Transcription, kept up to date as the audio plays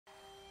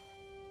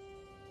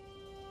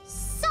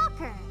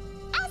soccer,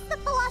 as the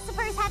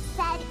philosophers have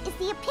said, is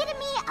the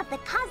epitome of the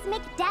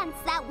cosmic dance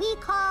that we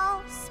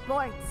call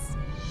sports.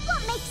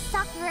 What makes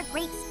soccer a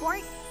great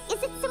sport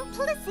is its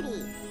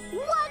simplicity.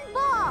 One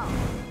ball.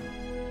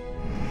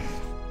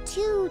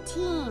 Two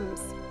teams.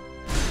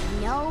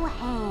 No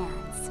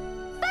hands.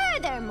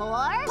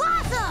 Furthermore...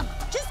 Blossom!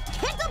 Just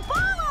kick the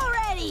ball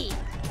already!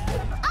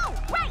 Oh,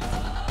 right!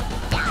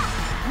 Yeah!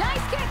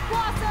 Nice kick,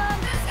 Blossom!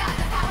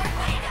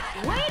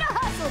 Way to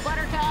hustle,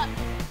 Buttercup!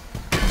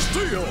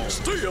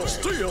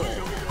 Steal!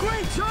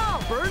 Great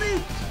job,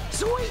 Bernie!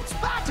 Sweet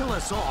spatula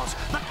sauce!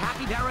 The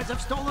capybaras have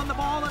stolen the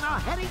ball and are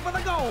heading for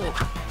the goal!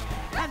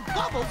 And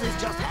Bubbles is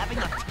just having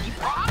a tea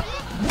party?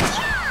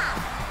 Yeah!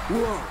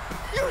 Whoa,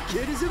 your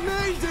kid is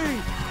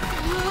amazing!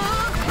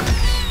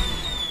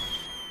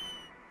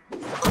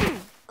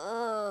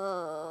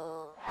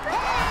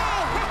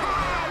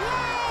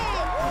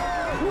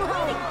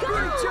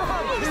 Great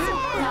job, kid!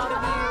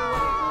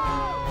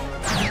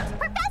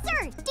 Professor,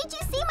 did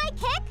you see my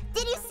kick?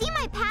 Did you see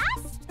my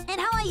pass? And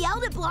how I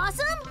yelled at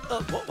Blossom?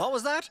 What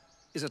was that?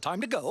 Is it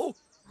time to go?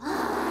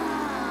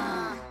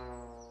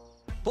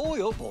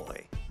 Boy, oh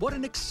boy, what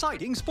an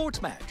exciting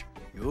sports match.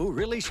 You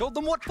really showed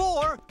them what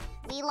for.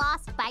 We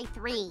lost by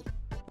 3.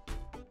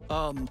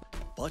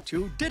 But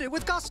you did it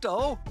with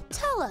gusto.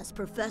 Tell us,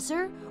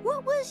 Professor,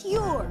 what was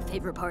your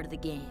favorite part of the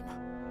game?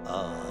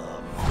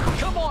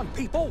 Come on,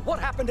 people, what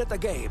happened at the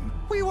game?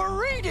 We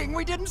were reading,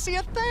 we didn't see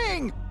a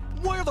thing.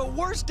 We're the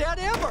worst dad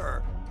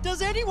ever.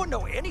 Does anyone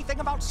know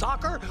anything about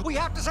soccer? We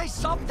have to say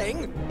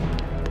something.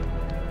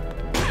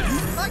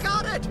 I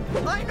got it!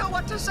 I know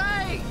what to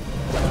say!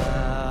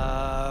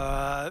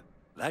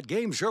 That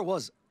game sure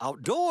was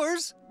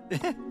outdoors.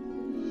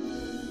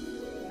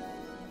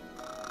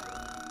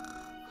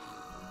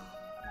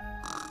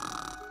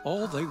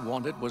 All they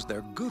wanted was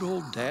their good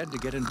old dad to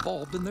get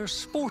involved in their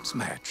sports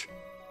match.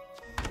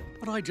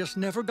 But I just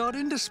never got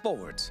into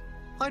sports.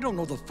 I don't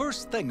know the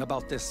first thing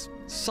about this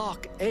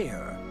sock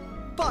air.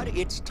 But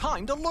it's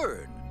time to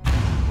learn.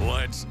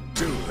 Let's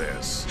do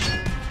this.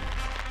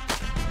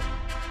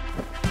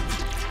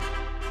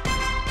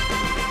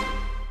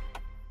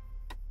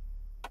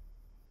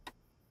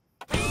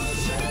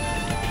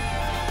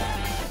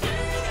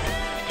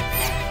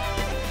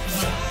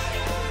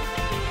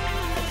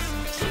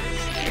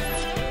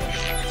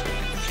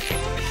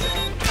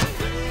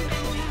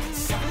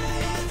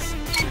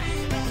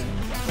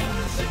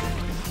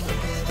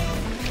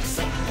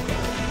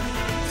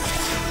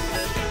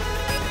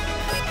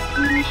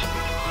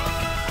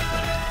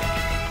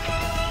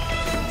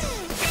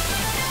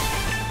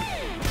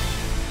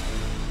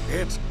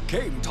 It's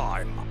game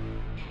time.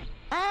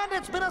 And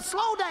it's been a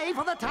slow day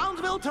for the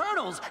Townsville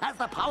Turtles, as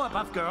the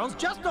Powerpuff Girls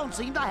just don't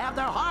seem to have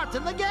their hearts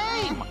in the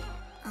game.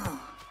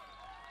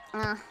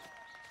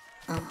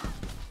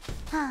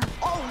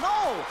 Oh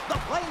no! The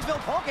Plainsville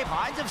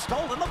Porcupines have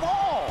stolen the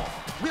ball!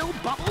 Will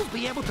Bubbles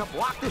be able to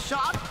block the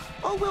shot?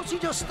 Or will she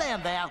just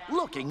stand there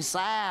looking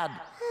sad?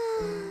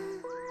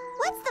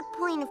 What's the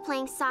point of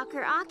playing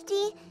soccer,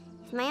 Octi,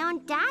 if my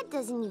own dad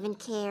doesn't even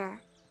care?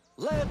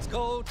 Let's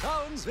go,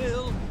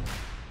 Townsville.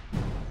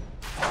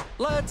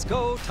 Let's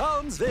go,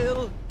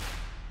 Townsville.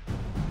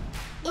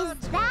 Is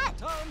that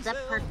the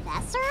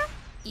professor?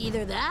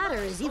 Either that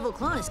or his evil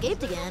clone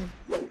escaped again.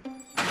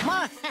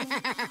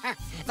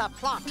 The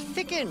plot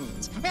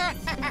thickens.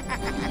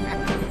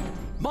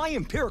 My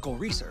empirical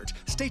research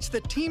states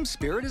that team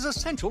spirit is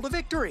essential to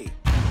victory.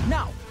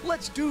 Now,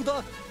 let's do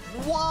the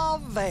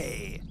wave.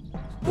 Wave!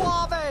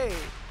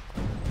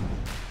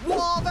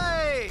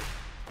 Wave!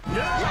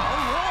 Hi,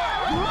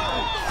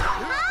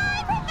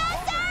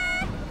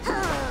 Professor!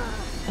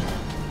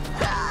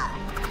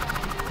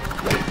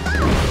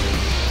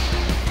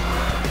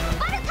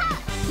 Buttercup!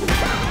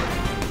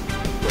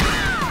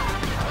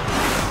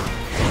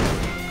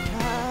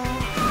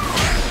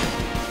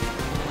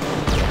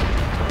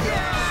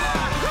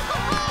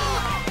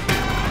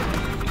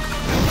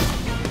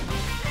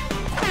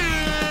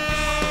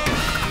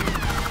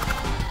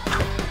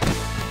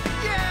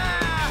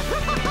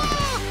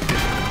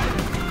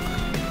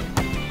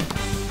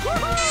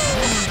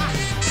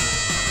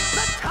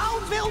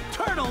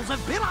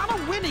 Have been on a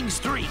winning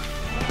streak.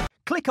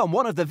 Click on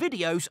one of the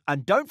videos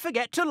and don't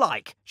forget to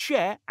like,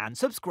 share and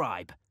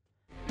subscribe.